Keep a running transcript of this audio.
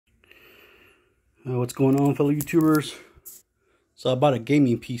What's going on, fellow YouTubers? So I bought a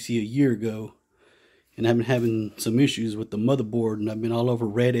gaming PC a year ago, and I've been having some issues with the motherboard, and I've been all over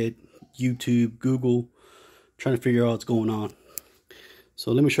Reddit, YouTube, Google, trying to figure out what's going on.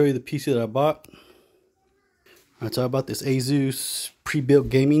 So let me show you the PC that I bought. Alright, so I bought this Asus pre-built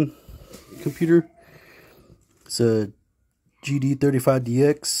gaming computer. It's a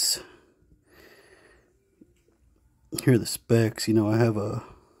GD35DX. Here are the specs. You know, I have a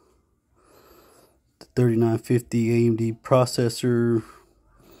 3950 AMD processor.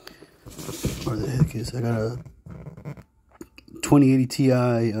 Where the heck is I got a 2080 Ti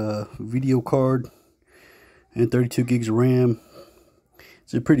video card and 32 gigs of RAM.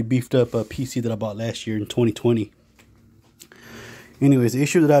 It's a pretty beefed up PC that I bought last year in 2020. Anyways, the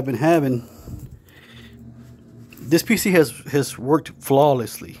issue that I've been having, this PC has worked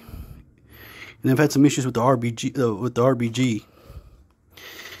flawlessly, and I've had some issues with the RGB,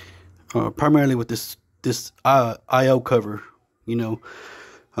 primarily with this I/O cover. You know,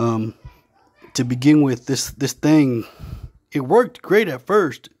 to begin with, this thing, it worked great at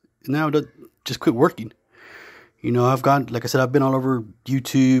first, and now it just quit working. You know, like I said, I've been all over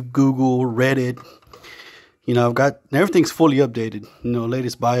YouTube, Google, Reddit. You know, everything's fully updated. You know,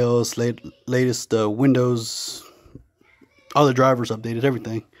 latest BIOS, latest Windows, all the drivers updated,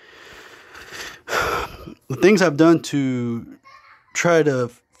 everything. The things I've done to try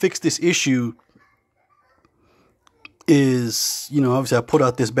to fix this issue is, you know, obviously I put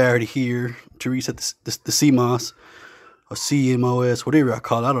out this battery here to reset the CMOS or CMOS, whatever I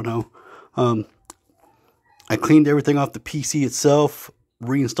call it, I don't know. I cleaned everything off the PC itself,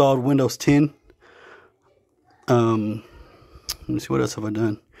 reinstalled Windows 10. Let me see, what else have I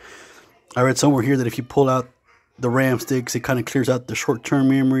done? I read somewhere here that if you pull out the RAM sticks, it kind of clears out the short-term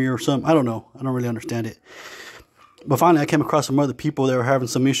memory or something. I don't know. I don't really understand it. But finally, I came across some other people that were having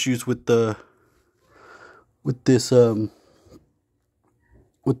some issues with this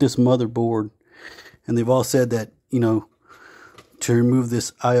motherboard, and they've all said that, you know, to remove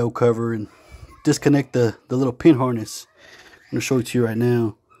this I/O cover and disconnect the little pin harness. I'm gonna show it to you right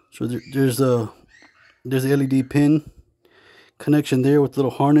now. So there's the LED pin connection there with the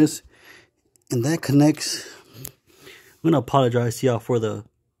little harness, and that connects. I'm gonna apologize to y'all for the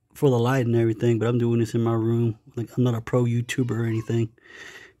light and everything, but I'm doing this in my room. Like, I'm not a pro YouTuber or anything.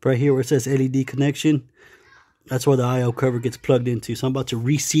 But right here where it says LED connection, that's where the I/O cover gets plugged into. So I'm about to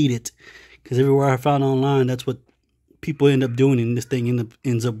reseat it, because everywhere I found online, that's what people end up doing, and this thing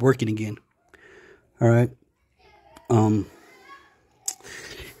ends up working again. All right. And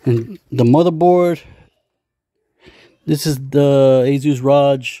the motherboard, this is the Asus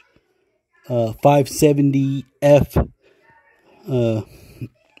ROG 570-F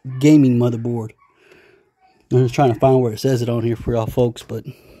gaming motherboard. I'm just trying to find where it says it on here for y'all folks, but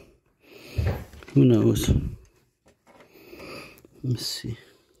who knows? Let me see.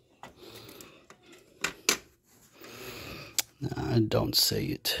 Nah, don't say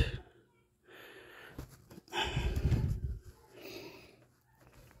it.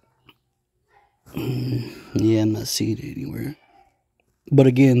 Yeah, I'm not seeing it anywhere. But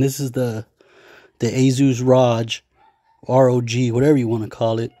again, this is the Asus ROG, whatever you want to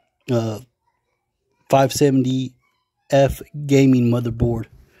call it, 570-F gaming motherboard.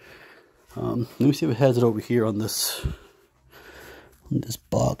 Let me see if it has it over here on this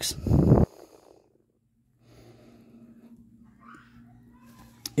box.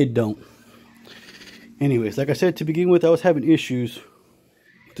 It don't. Anyways, like I said to begin with, I was having issues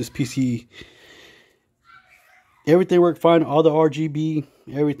with this PC. Everything worked fine. All the RGB,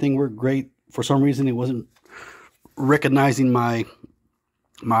 everything worked great. For some reason, it wasn't recognizing my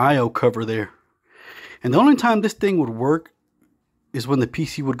I/O cover there. And the only time this thing would work is when the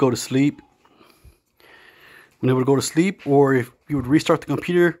PC would go to sleep. When it would go to sleep, or if you would restart the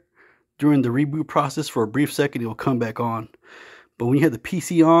computer during the reboot process for a brief second, it will come back on. But when you had the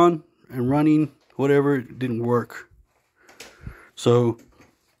PC on and running, whatever, it didn't work. So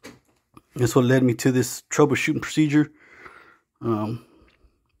that's what led me to this troubleshooting procedure. Like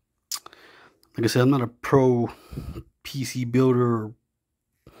I said, I'm not a pro PC builder or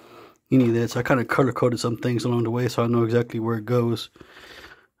any of that, so I kind of color coded some things along the way, so I know exactly where it goes.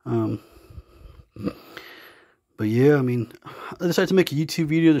 But yeah, I mean, I decided to make a YouTube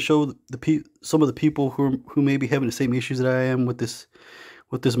video to show some of the people who may be having the same issues that I am with this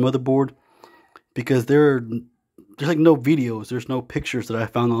motherboard, because there's like no videos, there's no pictures that I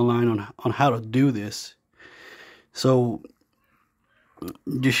found online on how to do this. So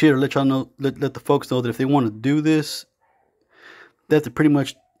just share, let y'all know, let the folks know that if they want to do this, they have to pretty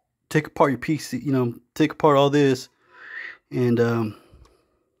much take apart your PC, you know, take apart all this, and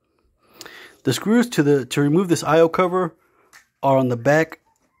The screws to remove this I/O cover are on the back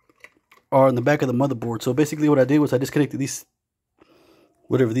of the motherboard. So basically what I did was I disconnected these,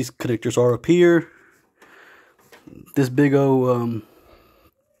 whatever these connectors are up here. This big old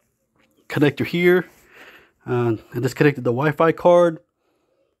connector here. I disconnected the Wi-Fi card.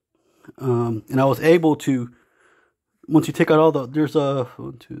 And I was able to, once you take out all the, there's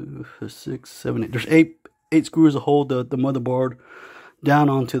 1, 2, 6, 7, 8. There's eight screws to hold the motherboard down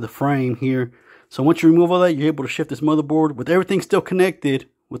onto the frame here. So once you remove all that, you're able to shift this motherboard with everything still connected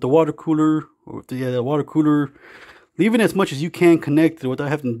with the water cooler, or the water cooler, leaving as much as you can connected without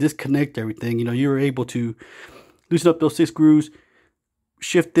having to disconnect everything. You know, you're able to loosen up those 6 screws,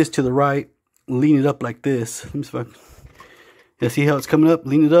 shift this to the right, lean it up like this. Let me see if I can, yeah, see how it's coming up?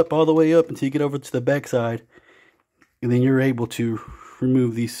 Lean it up all the way up until you get over to the back side, and then you're able to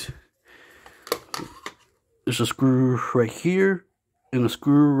remove these. There's a screw right here and a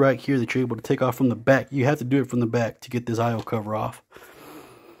screw right here that you're able to take off from the back. You have to do it from the back to get this I/O cover off.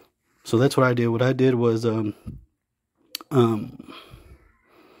 So that's what I did. What I did was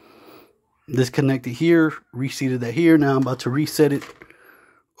disconnected here, reseated that here. Now I'm about to reset it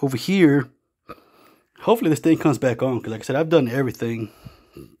over here. Hopefully this thing comes back on, because like I said, I've done everything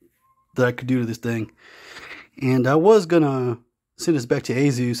that I could do to this thing. And I was gonna send this back to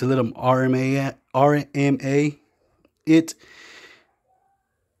Asus and let them RMA it.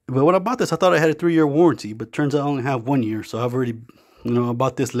 But when I bought this, I thought I had a 3-year warranty, but turns out I only have 1 year. So I've already, you know, I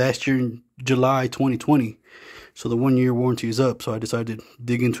bought this last year in July 2020. So the 1-year warranty is up. So I decided to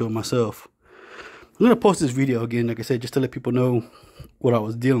dig into it myself. I'm going to post this video again, like I said, just to let people know what I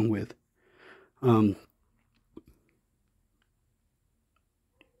was dealing with. I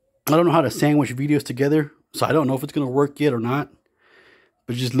don't know how to sandwich videos together, so I don't know if it's going to work yet or not.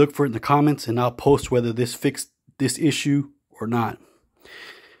 But just look for it in the comments, and I'll post whether this fixed this issue or not.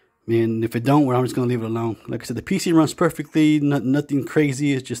 And if it don't, well, I'm just going to leave it alone. Like I said, the PC runs perfectly, nothing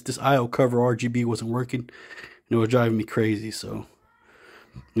crazy. It's just this I/O cover RGB wasn't working, and it was driving me crazy. So,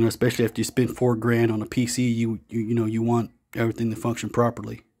 you know, especially after you spend $4 grand on a PC, you know, you want everything to function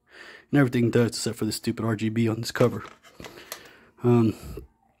properly. And everything does, except for this stupid RGB on this cover. And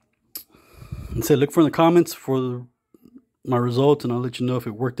so look for in the comments for my results, and I'll let you know if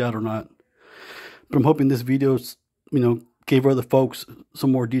it worked out or not. But I'm hoping this video, you know, gave other folks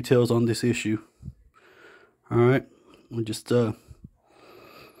some more details on this issue. All right, I'll just you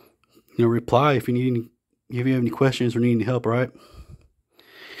know, reply if you need any, if you have any questions or need any help. All right.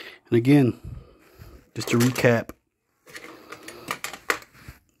 And again, just to recap,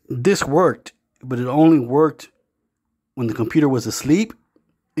 this worked, but it only worked when the computer was asleep,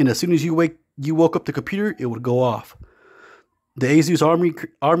 and as soon as you woke up the computer, it would go off. The Asus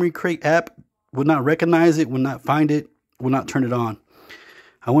Armory Crate app would not recognize it, would not find it, would not turn it on.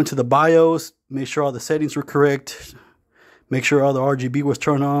 I went to the BIOS, made sure all the settings were correct, make sure all the RGB was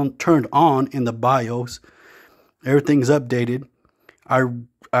turned on in the BIOS. Everything's updated. I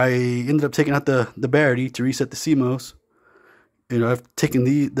ended up taking out the battery to reset the CMOS. You know, I've taken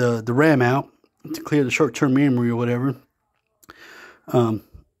the RAM out to clear the short-term memory or whatever. I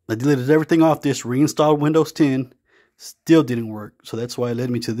deleted everything off this, reinstalled Windows 10, still didn't work. So that's why it led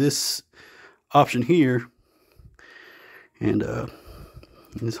me to this option here. And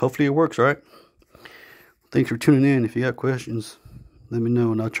hopefully it works, all right? Thanks for tuning in. If you got questions, let me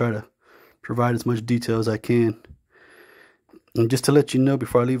know, and I'll try to provide as much detail as I can. And just to let you know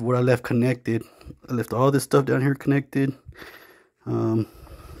before I leave what I left connected, I left all this stuff down here connected.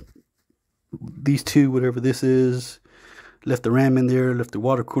 These two, whatever this is, left the RAM in there, left the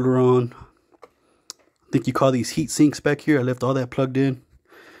water cooler on. I think you call these heat sinks back here. I left all that plugged in.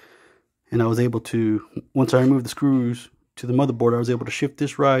 And I was able to, once I removed the screws to the motherboard, I was able to shift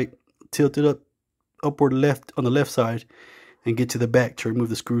this right, tilt it upward left on the left side, and get to the back to remove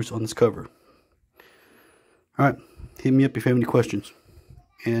the screws on this cover. Alright, hit me up if you have any questions.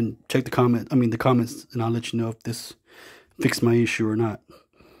 And check the comments, and I'll let you know if this fixed my issue or not.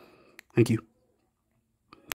 Thank you.